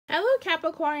Hello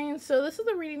Capricorn, so this is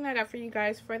the reading that I got for you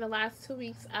guys for the last 2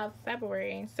 weeks of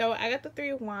February. So I got the Three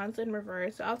of Wands in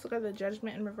reverse. I also got the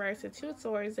Judgment in reverse, the Two of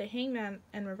Swords, the Hangman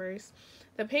in reverse,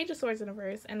 the Page of Swords in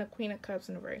reverse, and the Queen of Cups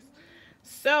in reverse.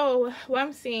 So what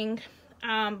I'm seeing,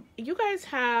 you guys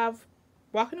have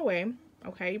walking away,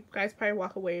 okay? You guys probably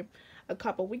walk away a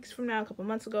couple weeks from now, a couple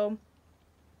months ago.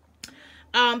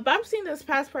 But I'm seeing this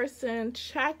past person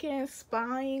checking,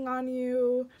 spying on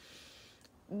you.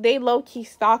 They low-key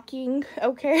stalking,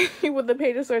 okay, with the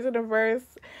Page of Swords in reverse.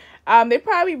 They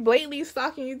probably blatantly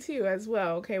stalking you too as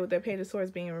well, okay, with the Page of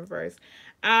Swords being in reverse.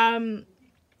 But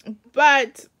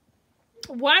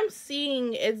what I'm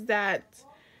seeing is that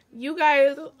you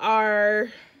guys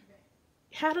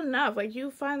had enough. Like, you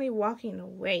finally walking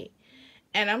away.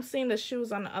 And I'm seeing the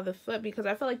shoes on the other foot because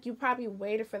I feel like you probably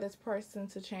waited for this person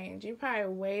to change. You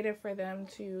probably waited for them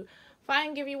to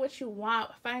finally give you what you want,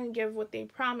 finally give what they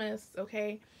promised,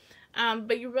 okay?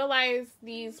 But you realize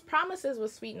these promises were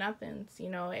sweet nothings, you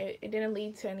know, it didn't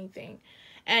lead to anything.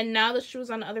 And now the shoes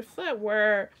on the other foot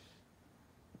were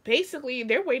basically,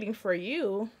 they're waiting for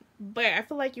you, but I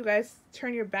feel like you guys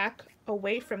turn your back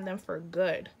away from them for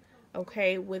good,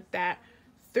 okay, with that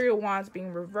Three of Wands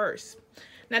being reversed.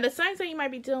 Now, the signs that you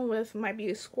might be dealing with might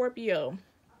be a Scorpio,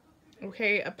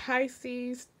 okay, a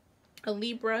Pisces, a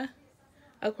Libra,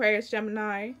 Aquarius,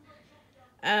 Gemini,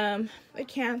 a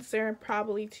Cancer,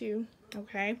 probably too,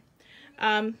 okay,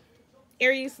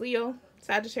 Aries, Leo,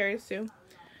 Sagittarius too.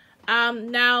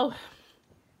 Now,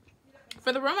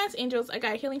 for the romance angels, I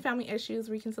got healing family issues,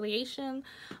 reconciliation,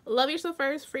 love yourself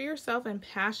first, free yourself, and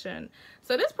passion.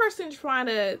 So this person trying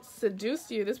to seduce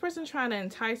you, this person trying to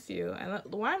entice you. And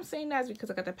why I'm saying that is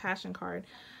because I got the passion card.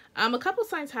 A couple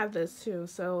signs have this too.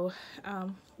 So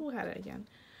who had it again?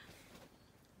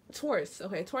 Taurus.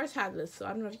 Okay, Taurus had this. So I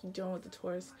don't know if you're dealing with the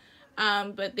Taurus.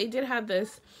 But they did have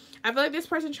this. I feel like this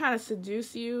person trying to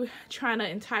seduce you, trying to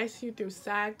entice you through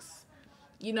sex.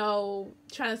 You know,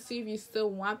 trying to see if you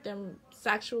still want them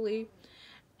sexually.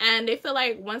 And they feel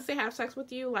like once they have sex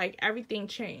with you, like everything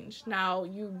changed. Now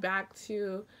you back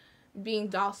to being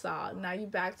docile. Now you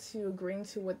back to agreeing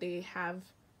to what they have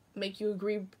make you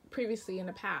agree previously in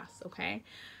the past, okay?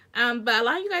 But a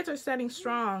lot of you guys are standing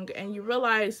strong and you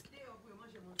realize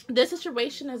this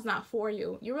situation is not for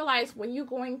you. You realize when you're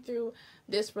going through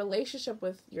this relationship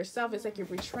with yourself, it's like you're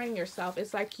betraying yourself.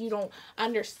 It's like you don't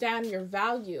understand your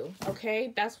value,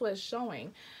 okay? That's what it's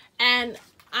showing. And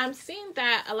I'm seeing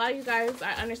that a lot of you guys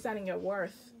are understanding your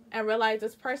worth and realize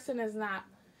this person is not,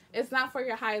 it's not for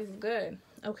your highest good,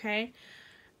 okay?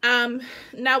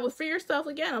 Now with free yourself,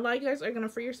 again, a lot of you guys are going to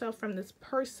free yourself from this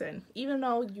person. Even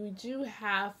though you do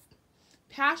have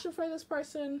passion for this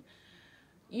person,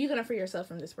 you're going to free yourself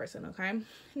from this person, okay?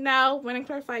 Now, when I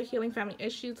clarify healing family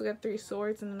issues, we got Three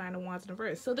Swords and the Nine of Wands in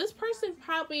reverse. So this person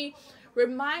probably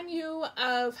remind you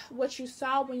of what you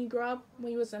saw when you grew up,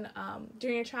 when you was in,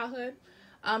 during your childhood.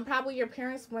 Probably your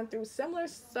parents went through similar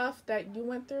stuff that you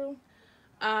went through.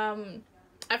 I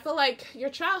feel like your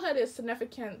childhood is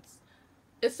significant.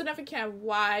 It's significant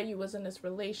why you was in this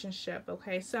relationship,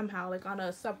 okay? Somehow, like on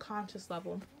a subconscious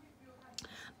level.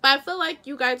 But I feel like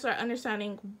you guys are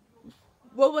understanding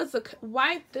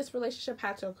why this relationship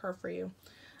had to occur for you,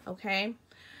 okay?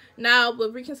 Now,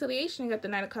 with reconciliation, you got the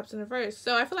Knight of Cups in reverse.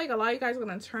 So I feel like a lot of you guys are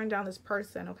going to turn down this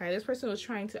person, okay? This person was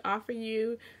trying to offer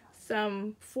you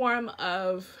some form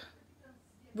of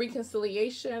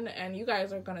reconciliation, and you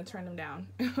guys are going to turn them down,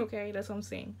 okay? That's what I'm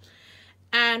saying.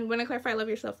 And when I clarify love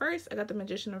yourself first, I got the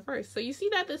Magician in reverse. So you see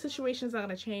that the situation is not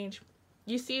going to change.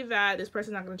 You see that this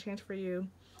person's not going to change for you,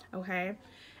 okay?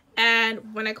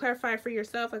 And when I clarify for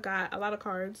yourself, I got a lot of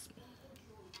cards.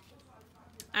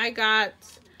 I got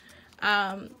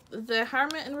the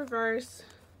Hermit in reverse,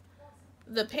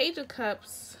 the Page of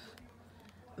Cups,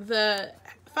 the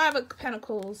Five of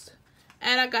Pentacles,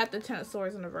 and I got the Ten of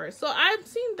Swords in reverse. So I've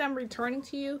seen them returning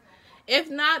to you. If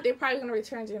not, they're probably going to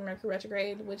return to Mercury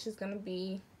retrograde, which is going to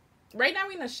be, right now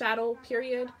we're in a shadow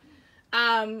period.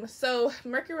 So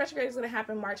Mercury retrograde is going to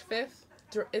happen March 5th.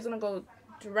 It's going to go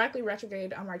directly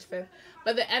retrograde on March 5th,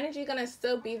 but the energy gonna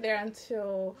still be there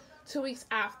until 2 weeks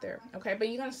after, okay? But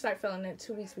you're gonna start feeling it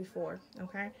 2 weeks before,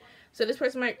 okay? So this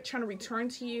person might try to return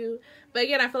to you, but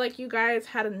again, I feel like you guys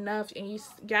had enough and you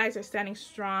guys are standing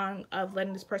strong of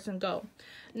letting this person go.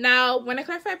 Now, when I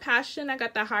clarify passion, I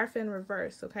got the Hierophant in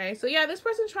reverse, okay? So yeah, this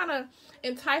person's trying to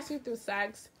entice you through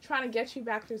sex, trying to get you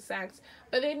back through sex,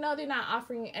 but they know they're not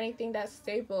offering anything that's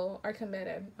stable or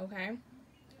committed, okay?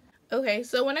 Okay,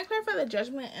 so when I clarify the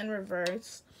Judgment in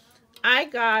reverse, I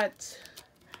got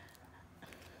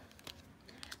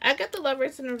the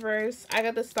Lovers in reverse, I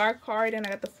got the Star card, and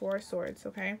I got the Four of Swords,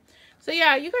 okay? So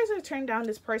yeah, you guys are turning down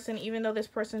this person, even though this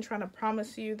person trying to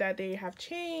promise you that they have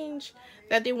changed,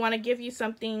 that they want to give you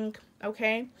something,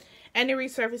 okay? And they're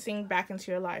resurfacing back into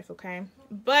your life, okay?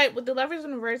 But with the Lovers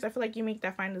in reverse, I feel like you make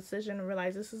that final decision and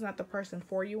realize this is not the person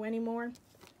for you anymore,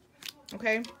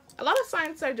 okay? A lot of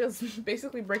signs are just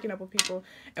basically breaking up with people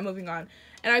and moving on.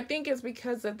 And I think it's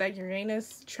because of that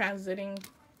Uranus transiting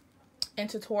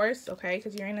into Taurus, okay?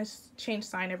 Because Uranus change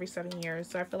sign every 7 years.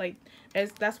 So I feel like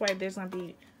that's why there's going to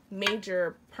be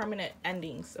major permanent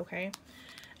endings, okay?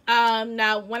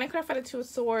 Now, when I clarify the Two of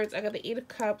Swords, I got the Eight of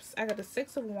Cups, I got the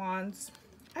Six of Wands,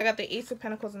 I got the Ace of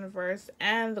Pentacles in reverse,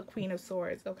 and the Queen of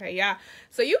Swords, okay? Yeah,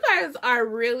 so you guys are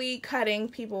really cutting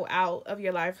people out of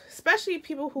your life, especially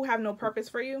people who have no purpose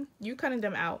for you. You cutting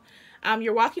them out.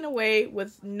 You're walking away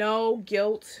with no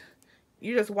guilt.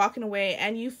 You're just walking away,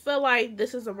 and you feel like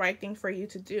this is the right thing for you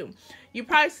to do. You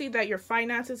probably see that your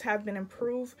finances have been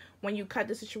improved when you cut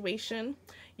the situation.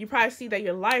 You probably see that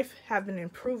your life have been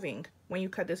improving when you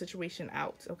cut the situation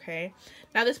out, okay?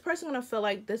 Now, this person gonna feel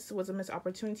like this was a missed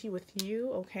opportunity with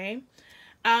you, okay?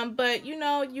 But, you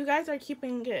know, you guys are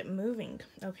keeping it moving,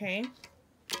 okay?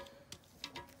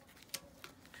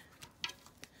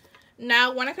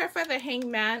 Now, when I clarify the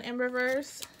Hangman in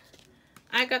reverse,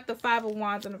 I got the Five of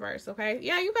Wands in reverse, okay?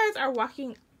 Yeah, you guys are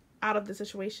walking out of the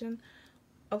situation,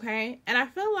 okay? And I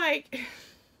feel like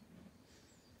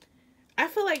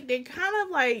they kind of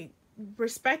like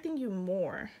respecting you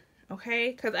more,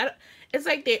 okay? Because it's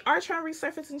like they are trying to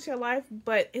resurface into your life,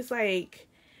 but it's like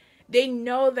they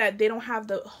know that they don't have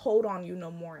the hold on you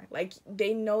no more. Like,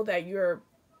 they know that you're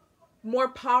more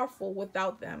powerful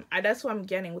without them. That's what I'm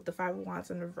getting with the Five of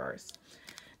Wands in reverse.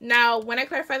 Now, when I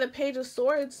clarify the Page of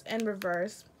Swords in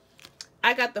reverse,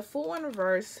 I got the Fool in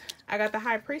reverse, I got the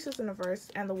High Priestess in reverse,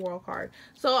 and the World card.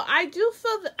 So I do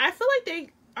feel that I feel like they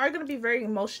are going to be very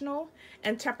emotional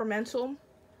and temperamental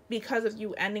because of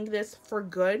you ending this for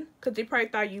good. Because they probably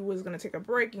thought you was going to take a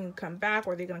break and come back,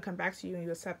 or they're going to come back to you and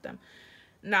you accept them.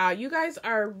 Now, you guys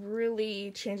are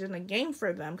really changing the game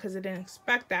for them because they didn't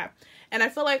expect that. And I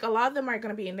feel like a lot of them are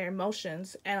going to be in their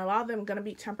emotions, and a lot of them are going to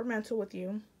be temperamental with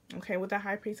you. Okay, with the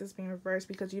High Priestess being reversed,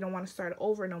 because you don't want to start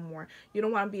over no more. You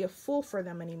don't want to be a fool for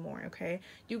them anymore, okay?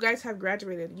 You guys have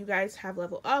graduated. You guys have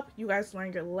leveled up. You guys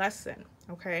learned your lesson,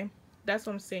 okay? That's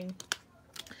what I'm saying.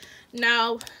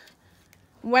 Now,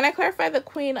 when I clarify the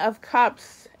Queen of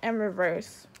Cups in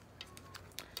reverse,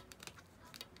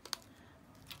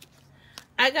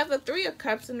 I got the Three of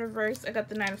Cups in reverse, I got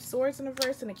the Nine of Swords in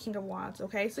reverse, and the King of Wands,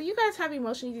 okay? So you guys have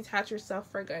emotionally detached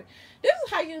yourself for good. This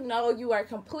is how you know you are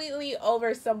completely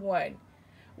over someone.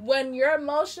 When your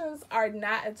emotions are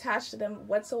not attached to them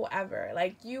whatsoever.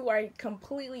 Like, you are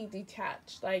completely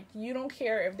detached. Like, you don't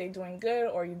care if they're doing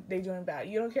good or they're doing bad.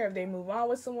 You don't care if they move on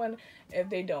with someone, if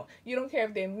they don't. You don't care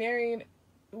if they're married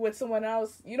with someone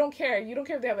else. You don't care. You don't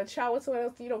care if they have a child with someone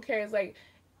else. You don't care. It's like,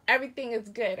 everything is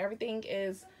good. Everything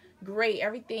is great.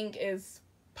 Everything is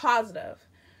positive.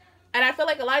 And I feel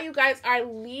like a lot of you guys are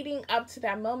leading up to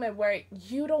that moment where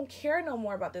you don't care no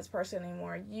more about this person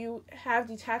anymore. You have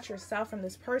detached yourself from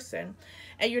this person,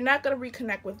 and you're not going to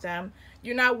reconnect with them.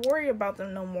 You're not worried about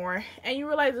them no more, and you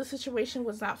realize the situation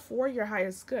was not for your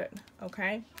highest good,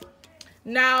 okay?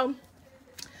 Now,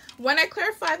 when I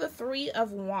clarify the Three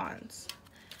of Wands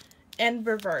in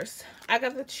reverse, I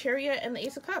got the Chariot and the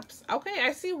Ace of Cups. Okay,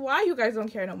 I see why you guys don't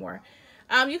care no more.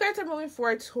 You guys are moving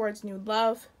forward towards new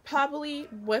love, probably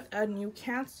with a new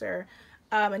Cancer,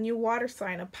 a new water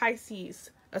sign, a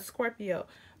Pisces, a Scorpio.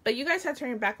 But you guys have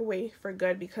turned back away for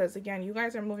good because, again, you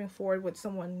guys are moving forward with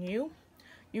someone new.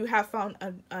 You have found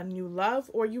a new love,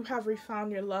 or you have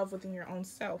refound your love within your own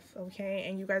self, okay?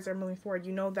 And you guys are moving forward.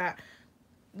 You know that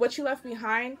what you left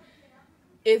behind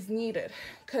is needed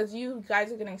because you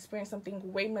guys are going to experience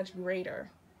something way much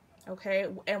greater, okay?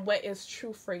 And what is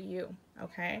true for you,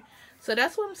 okay? So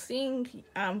that's what I'm seeing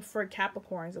for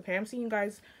Capricorns, okay? I'm seeing you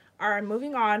guys are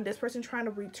moving on. This person trying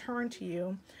to return to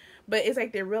you, but it's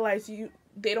like they realize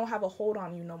they don't have a hold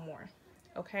on you no more,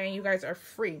 okay? And you guys are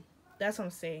free. That's what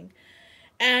I'm saying.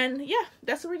 And yeah,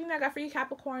 that's the reading I got for you,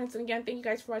 Capricorns. And again, thank you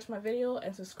guys for watching my video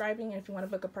and subscribing. And if you want to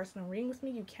book a personal reading with me,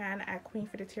 you can at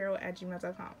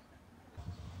queenfredatarot@gmail.com.